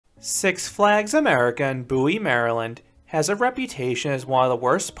Six Flags America in Bowie, Maryland has a reputation as one of the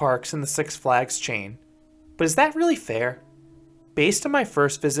worst parks in the Six Flags chain. But is that really fair? Based on my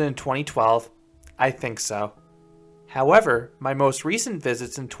first visit in 2012, I think so. However, my most recent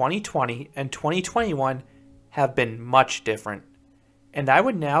visits in 2020 and 2021 have been much different. And I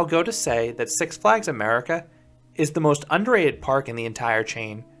would now go to say that Six Flags America is the most underrated park in the entire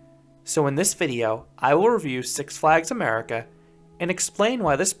chain. So in this video, I will review Six Flags America and explain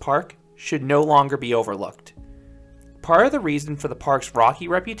why this park should no longer be overlooked. Part of the reason for the park's rocky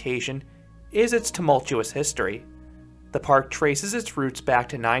reputation is its tumultuous history. The park traces its roots back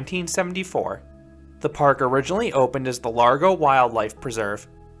to 1974. The park originally opened as the Largo Wildlife Preserve,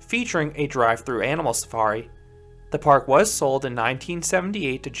 featuring a drive-through animal safari. The park was sold in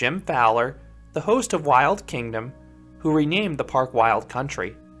 1978 to Jim Fowler, the host of Wild Kingdom, who renamed the park Wild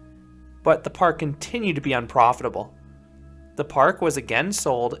Country. But the park continued to be unprofitable. The park was again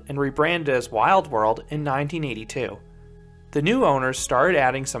sold and rebranded as Wild World in 1982. The new owners started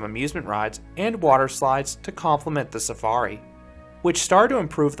adding some amusement rides and water slides to complement the safari, which started to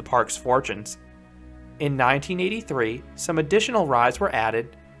improve the park's fortunes. In 1983, some additional rides were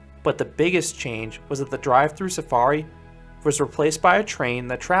added, but the biggest change was that the drive-through safari was replaced by a train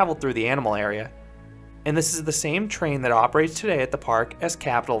that traveled through the animal area. And this is the same train that operates today at the park as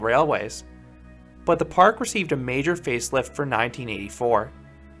Capital Railways. But the park received a major facelift for 1984.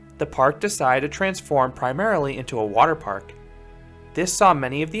 The park decided to transform primarily into a water park. This saw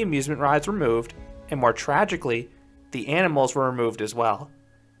many of the amusement rides removed, and more tragically, the animals were removed as well.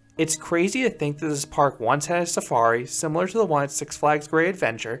 It's crazy to think that this park once had a safari similar to the one at Six Flags Great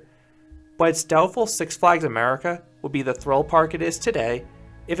Adventure, but it's doubtful Six Flags America would be the thrill park it is today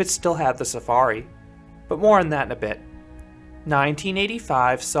if it still had the safari. But more on that in a bit.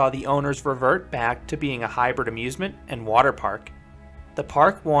 1985 saw the owners revert back to being a hybrid amusement and water park. The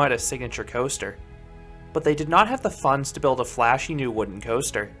park wanted a signature coaster, but they did not have the funds to build a flashy new wooden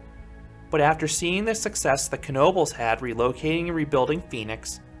coaster. But after seeing the success the Knoebels had relocating and rebuilding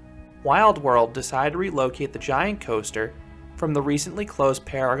Phoenix, Wild World decided to relocate the giant coaster from the recently closed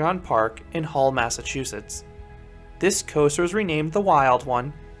Paragon Park in Hull, Massachusetts. This coaster was renamed the Wild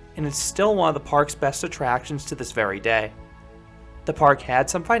One, and it's still one of the park's best attractions to this very day. The park had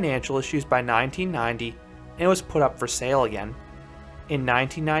some financial issues by 1990 and it was put up for sale again. In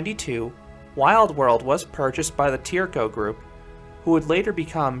 1992, Wild World was purchased by the Tierco Group, who would later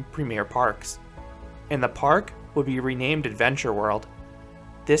become Premier Parks, and the park would be renamed Adventure World.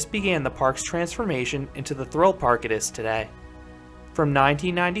 This began the park's transformation into the thrill park it is today. From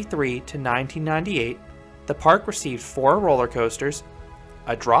 1993 to 1998, the park received 4 roller coasters,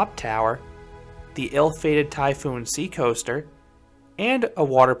 a drop tower, the ill-fated Typhoon Sea Coaster, and a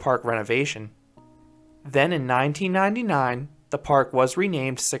water park renovation. Then in 1999, the park was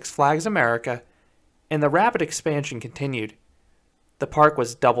renamed Six Flags America, and the rapid expansion continued. The park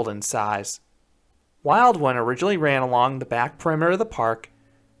was doubled in size. Wild One originally ran along the back perimeter of the park,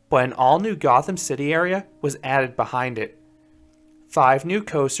 but an all-new Gotham City area was added behind it. 5 new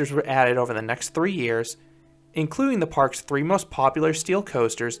coasters were added over the next 3 years, including the park's 3 most popular steel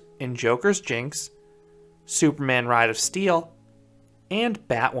coasters in Joker's Jinx, Superman Ride of Steel, and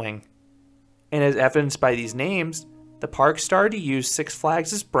Batwing. And as evidenced by these names, the park started to use Six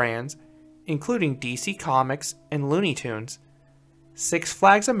Flags' brands, including DC Comics and Looney Tunes. Six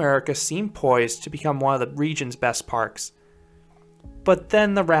Flags America seemed poised to become one of the region's best parks. But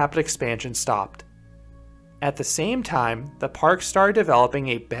then the rapid expansion stopped. At the same time, the park started developing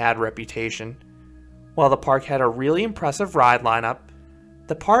a bad reputation. While the park had a really impressive ride lineup,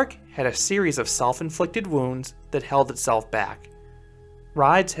 the park had a series of self-inflicted wounds that held itself back.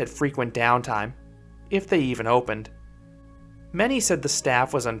 Rides had frequent downtime, if they even opened. Many said the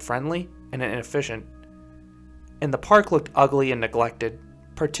staff was unfriendly and inefficient, and the park looked ugly and neglected,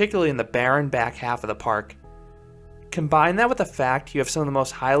 particularly in the barren back half of the park. Combine that with the fact you have some of the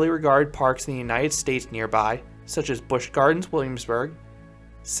most highly regarded parks in the United States nearby, such as Busch Gardens Williamsburg,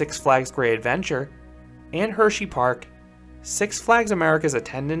 Six Flags Great Adventure, and Hershey Park, Six Flags America's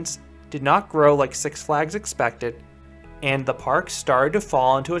attendance did not grow like Six Flags expected, and the park started to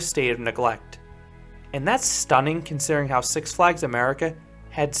fall into a state of neglect. And that's stunning considering how Six Flags America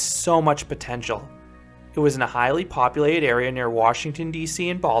had so much potential. It was in a highly populated area near Washington, D.C.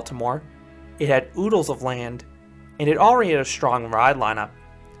 and Baltimore, it had oodles of land, and it already had a strong ride lineup.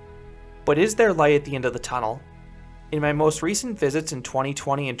 But is there light at the end of the tunnel? In my most recent visits in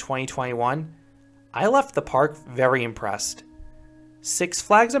 2020 and 2021, I left the park very impressed. Six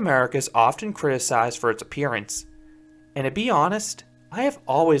Flags America is often criticized for its appearance, and to be honest, I have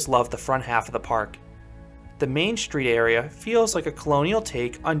always loved the front half of the park. The Main Street area feels like a colonial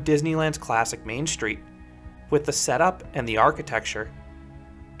take on Disneyland's classic Main Street, with the setup and the architecture.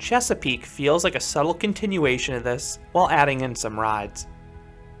 Chesapeake feels like a subtle continuation of this while adding in some rides.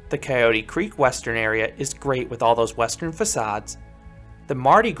 The Coyote Creek Western area is great with all those western facades. The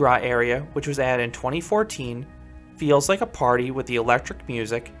Mardi Gras area, which was added in 2014, feels like a party with the electric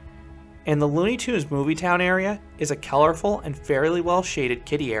music, and the Looney Tunes Movie Town area is a colorful and fairly well shaded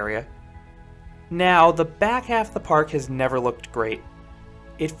kiddie area. Now, the back half of the park has never looked great.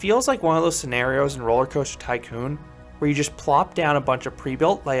 It feels like one of those scenarios in Roller Coaster Tycoon where you just plop down a bunch of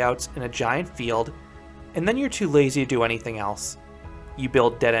pre-built layouts in a giant field, and then you're too lazy to do anything else. You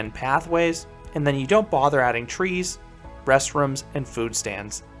build dead-end pathways, and then you don't bother adding trees, restrooms, and food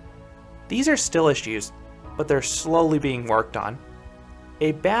stands. These are still issues, but they're slowly being worked on.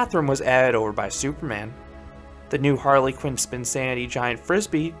 A bathroom was added over by Superman. The new Harley Quinn Spinsanity Giant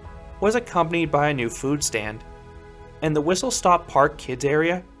Frisbee was accompanied by a new food stand. And the Whistle Stop Park Kids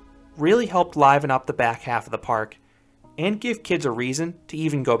area really helped liven up the back half of the park, and give kids a reason to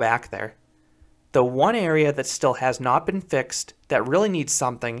even go back there. The one area that still has not been fixed that really needs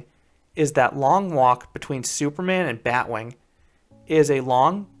something is that long walk between Superman and Batwing. It is a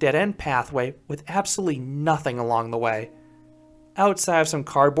long, dead-end pathway with absolutely nothing along the way. Outside of some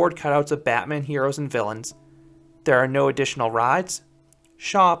cardboard cutouts of Batman heroes and villains, there are no additional rides,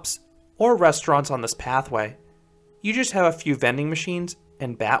 shops, or restaurants on this pathway. You just have a few vending machines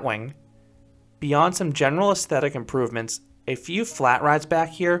and Batwing. Beyond some general aesthetic improvements, a few flat rides back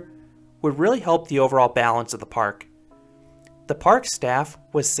here would really help the overall balance of the park. The park staff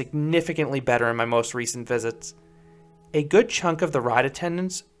was significantly better in my most recent visits. A good chunk of the ride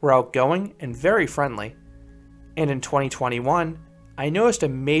attendants were outgoing and very friendly. And in 2021, I noticed a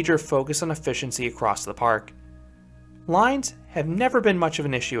major focus on efficiency across the park. Lines have never been much of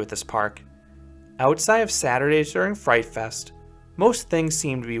an issue at this park. Outside of Saturdays during Fright Fest, most things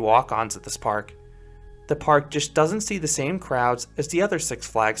seem to be walk-ons at this park. The park just doesn't see the same crowds as the other Six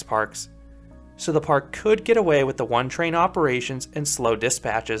Flags parks, so the park could get away with the one-train operations and slow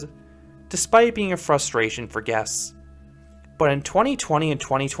dispatches, despite being a frustration for guests. But in 2020 and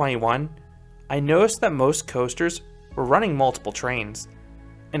 2021, I noticed that most coasters were running multiple trains,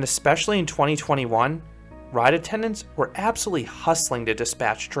 and especially in 2021, ride attendants were absolutely hustling to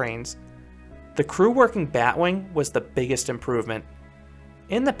dispatch trains. The crew working Batwing was the biggest improvement.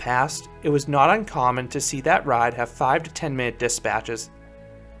 In the past, it was not uncommon to see that ride have 5 to 10 minute dispatches,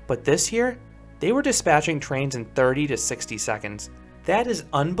 but this year, they were dispatching trains in 30 to 60 seconds. That is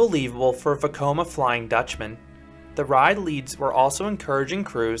unbelievable for a Vekoma Flying Dutchman. The ride leads were also encouraging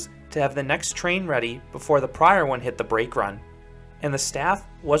crews to have the next train ready before the prior one hit the brake run, and the staff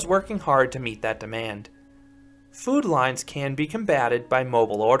was working hard to meet that demand. Food lines can be combated by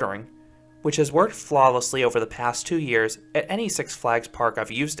mobile ordering, which has worked flawlessly over the past 2 years at any Six Flags park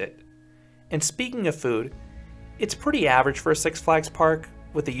I've used it. And speaking of food, it's pretty average for a Six Flags park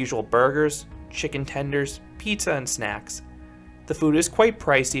with the usual burgers, chicken tenders, pizza, and snacks. The food is quite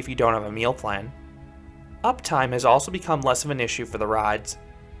pricey if you don't have a meal plan. Uptime has also become less of an issue for the rides.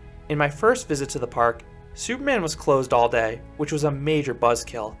 In my first visit to the park, Superman was closed all day, which was a major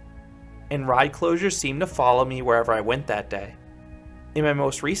buzzkill, and ride closures seemed to follow me wherever I went that day. In my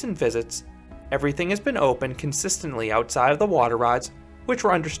most recent visits, everything has been open consistently outside of the water rides, which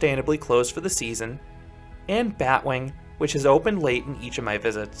were understandably closed for the season, and Batwing, which has opened late in each of my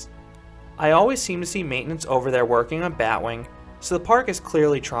visits. I always seem to see maintenance over there working on Batwing, so the park is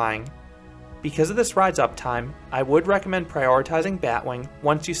clearly trying. Because of this ride's uptime, I would recommend prioritizing Batwing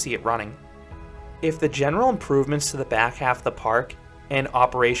once you see it running. If the general improvements to the back half of the park and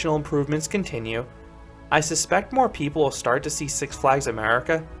operational improvements continue, I suspect more people will start to see Six Flags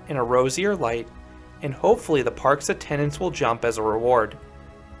America in a rosier light, and hopefully the park's attendance will jump as a reward.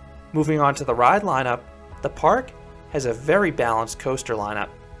 Moving on to the ride lineup, the park has a very balanced coaster lineup.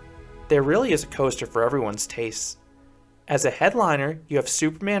 There really is a coaster for everyone's tastes. As a headliner, you have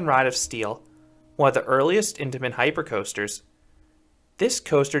Superman Ride of Steel, one of the earliest Intamin hypercoasters. This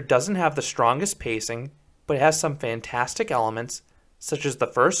coaster doesn't have the strongest pacing, but it has some fantastic elements, such as the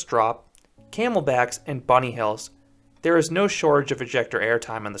first drop, camelbacks, and bunny hills. There is no shortage of ejector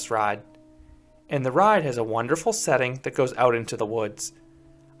airtime on this ride. And the ride has a wonderful setting that goes out into the woods.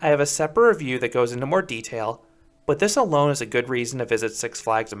 I have a separate review that goes into more detail, but this alone is a good reason to visit Six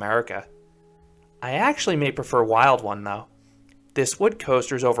Flags America. I actually may prefer Wild One though. This wood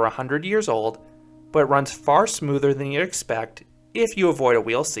coaster is over 100 years old, but it runs far smoother than you'd expect if you avoid a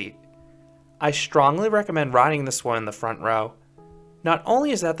wheel seat. I strongly recommend riding this one in the front row. Not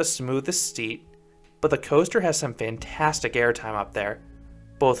only is that the smoothest seat, but the coaster has some fantastic airtime up there,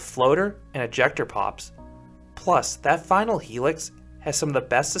 both floater and ejector pops. Plus, that final helix has some of the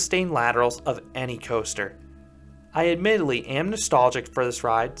best sustained laterals of any coaster. I admittedly am nostalgic for this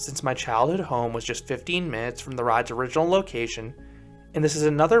ride since my childhood home was just 15 minutes from the ride's original location, and this is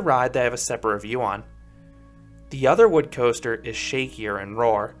another ride that I have a separate review on. The other wood coaster is shakier and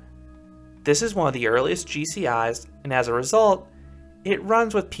roar. This is one of the earliest GCIs, and as a result, it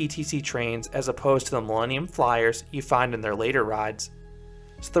runs with PTC trains as opposed to the Millennium Flyers you find in their later rides.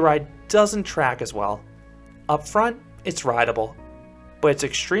 So the ride doesn't track as well. Up front, it's rideable, but it's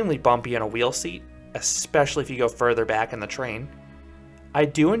extremely bumpy in a wheel seat, especially if you go further back in the train. I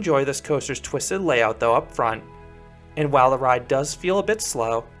do enjoy this coaster's twisted layout though up front, and while the ride does feel a bit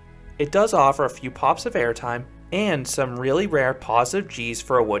slow, it does offer a few pops of airtime and some really rare positive G's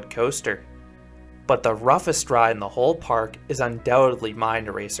for a wood coaster. But the roughest ride in the whole park is undoubtedly Mind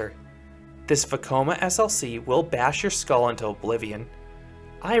Eraser. This Vekoma SLC will bash your skull into oblivion.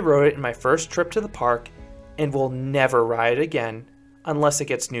 I rode it in my first trip to the park and will never ride it again unless it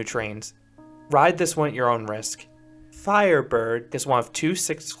gets new trains. Ride this one at your own risk. Firebird is one of two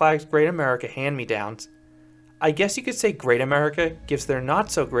Six Flags Great America hand-me-downs. I guess you could say Great America gives their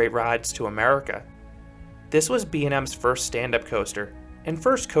not-so-great rides to America. This was B&M's first stand-up coaster, and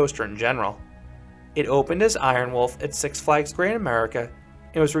first coaster in general. It opened as Iron Wolf at Six Flags Great America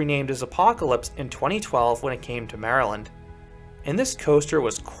and was renamed as Apocalypse in 2012 when it came to Maryland. And this coaster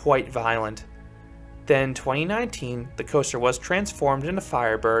was quite violent. Then in 2019, the coaster was transformed into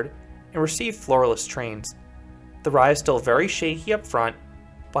Firebird and received floorless trains. The ride is still very shaky up front,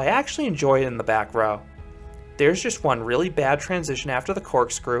 but I actually enjoy it in the back row. There's just one really bad transition after the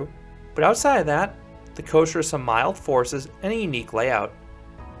corkscrew, but outside of that, the coaster has some mild forces and a unique layout.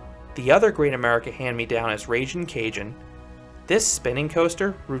 The other Great America hand-me-down is Ragin' Cajun. This spinning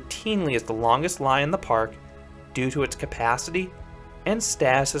coaster routinely is the longest line in the park due to its capacity and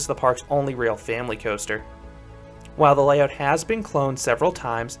status as the park's only real family coaster. While the layout has been cloned several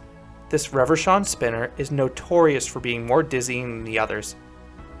times, this Reverchon spinner is notorious for being more dizzying than the others.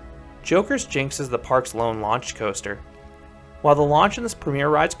 Joker's Jinx is the park's lone launch coaster. While the launch in this Premier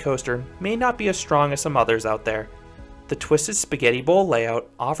Rides coaster may not be as strong as some others out there, the twisted spaghetti bowl layout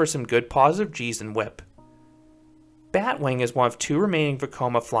offers some good positive G's and whip. Batwing is one of two remaining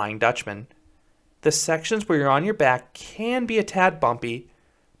Vekoma Flying Dutchmen. The sections where you're on your back can be a tad bumpy,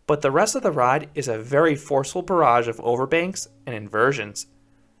 but the rest of the ride is a very forceful barrage of overbanks and inversions.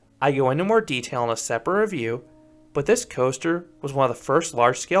 I go into more detail in a separate review, but this coaster was one of the first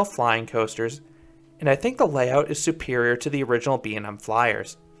large-scale flying coasters, and I think the layout is superior to the original B&M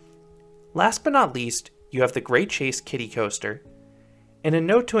Flyers. Last but not least, you have the Great Chase Kiddie Coaster. And a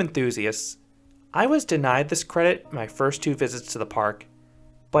note to enthusiasts, I was denied this credit in my first two visits to the park,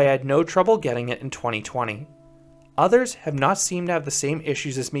 but I had no trouble getting it in 2020. Others have not seemed to have the same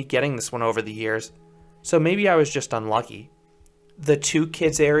issues as me getting this one over the years, so maybe I was just unlucky. The two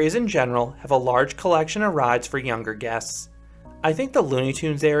kids areas in general have a large collection of rides for younger guests. I think the Looney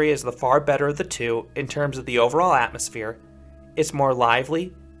Tunes area is the far better of the two in terms of the overall atmosphere. It's more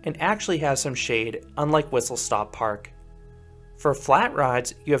lively and actually has some shade, unlike Whistle Stop Park. For flat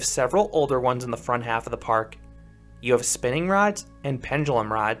rides, you have several older ones in the front half of the park. You have spinning rides and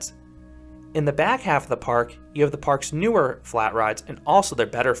pendulum rides. In the back half of the park, you have the park's newer flat rides and also their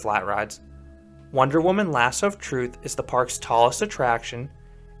better flat rides. Wonder Woman Lasso of Truth is the park's tallest attraction,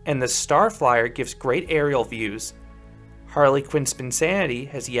 and the Starflyer gives great aerial views. Harley Quinn Spinsanity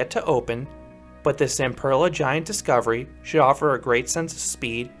has yet to open, but the Zamperla Giant Discovery should offer a great sense of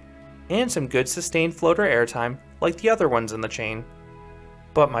speed and some good sustained floater airtime like the other ones in the chain.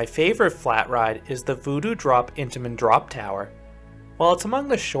 But my favorite flat ride is the Voodoo Drop Intamin Drop Tower. While it's among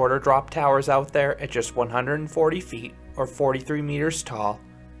the shorter drop towers out there at just 140 feet or 43 meters tall,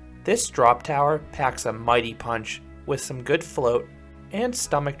 this drop tower packs a mighty punch with some good float and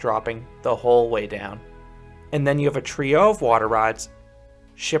stomach dropping the whole way down. And then you have a trio of water rides.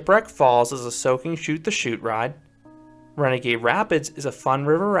 Shipwreck Falls is a soaking shoot-the-chute ride. Renegade Rapids is a fun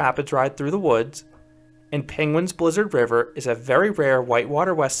river rapids ride through the woods. And Penguin's Blizzard River is a very rare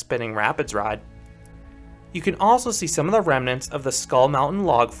Whitewater West spinning rapids ride. You can also see some of the remnants of the Skull Mountain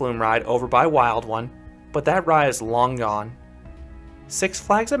Log Flume ride over by Wild One, but that ride is long gone. Six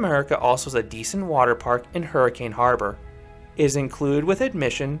Flags America also has a decent water park in Hurricane Harbor. It is included with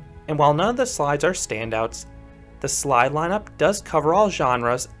admission, and while none of the slides are standouts, the slide lineup does cover all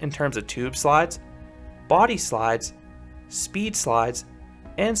genres in terms of tube slides, body slides, speed slides,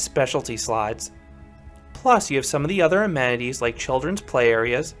 and specialty slides. Plus, you have some of the other amenities like children's play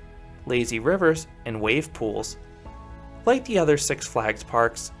areas, lazy rivers, and wave pools. Like the other Six Flags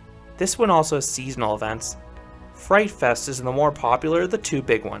parks, this one also has seasonal events. Fright Fest is the more popular of the two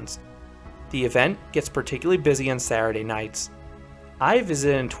big ones. The event gets particularly busy on Saturday nights. I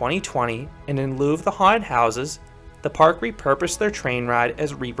visited in 2020, and in lieu of the haunted houses, the park repurposed their train ride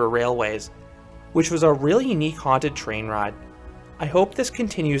as Reaper Railways, which was a really unique haunted train ride. I hope this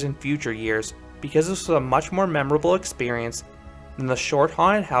continues in future years because this was a much more memorable experience than the short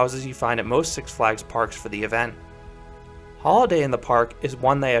haunted houses you find at most Six Flags parks for the event. Holiday in the Park is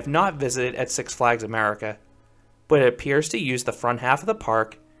one that I have not visited at Six Flags America, but it appears to use the front half of the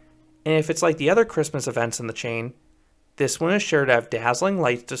park, and if it's like the other Christmas events in the chain, this one is sure to have dazzling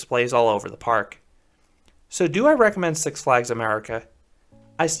light displays all over the park. So do I recommend Six Flags America?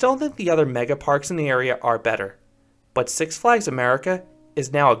 I still think the other mega parks in the area are better, but Six Flags America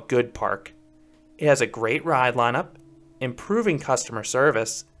is now a good park. It has a great ride lineup, improving customer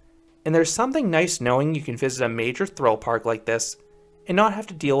service, and there's something nice knowing you can visit a major thrill park like this and not have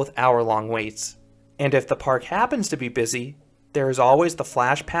to deal with hour-long waits. And if the park happens to be busy, there is always the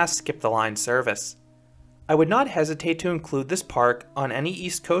Flash Pass Skip the Line service. I would not hesitate to include this park on any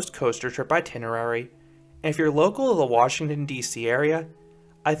East Coast coaster trip itinerary, and if you're local to the Washington, D.C. area,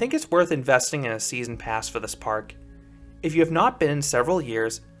 I think it's worth investing in a season pass for this park. If you have not been in several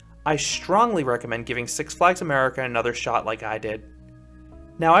years, I strongly recommend giving Six Flags America another shot like I did.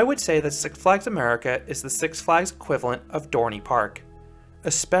 Now I would say that Six Flags America is the Six Flags equivalent of Dorney Park,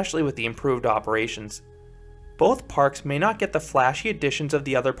 especially with the improved operations. Both parks may not get the flashy additions of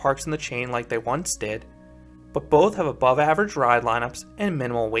the other parks in the chain like they once did, but both have above average ride lineups and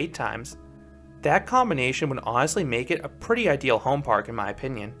minimal wait times. That combination would honestly make it a pretty ideal home park in my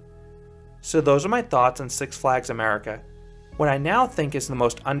opinion. So those are my thoughts on Six Flags America, what I now think is the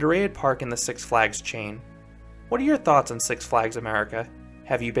most underrated park in the Six Flags chain. What are your thoughts on Six Flags America?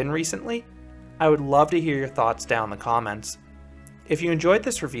 Have you been recently? I would love to hear your thoughts down in the comments. If you enjoyed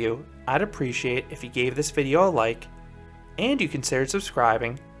this review, I'd appreciate if you gave this video a like, and you considered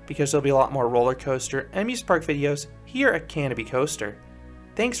subscribing because there'll be a lot more roller coaster and amusement park videos here at Canopy Coaster.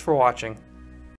 Thanks for watching.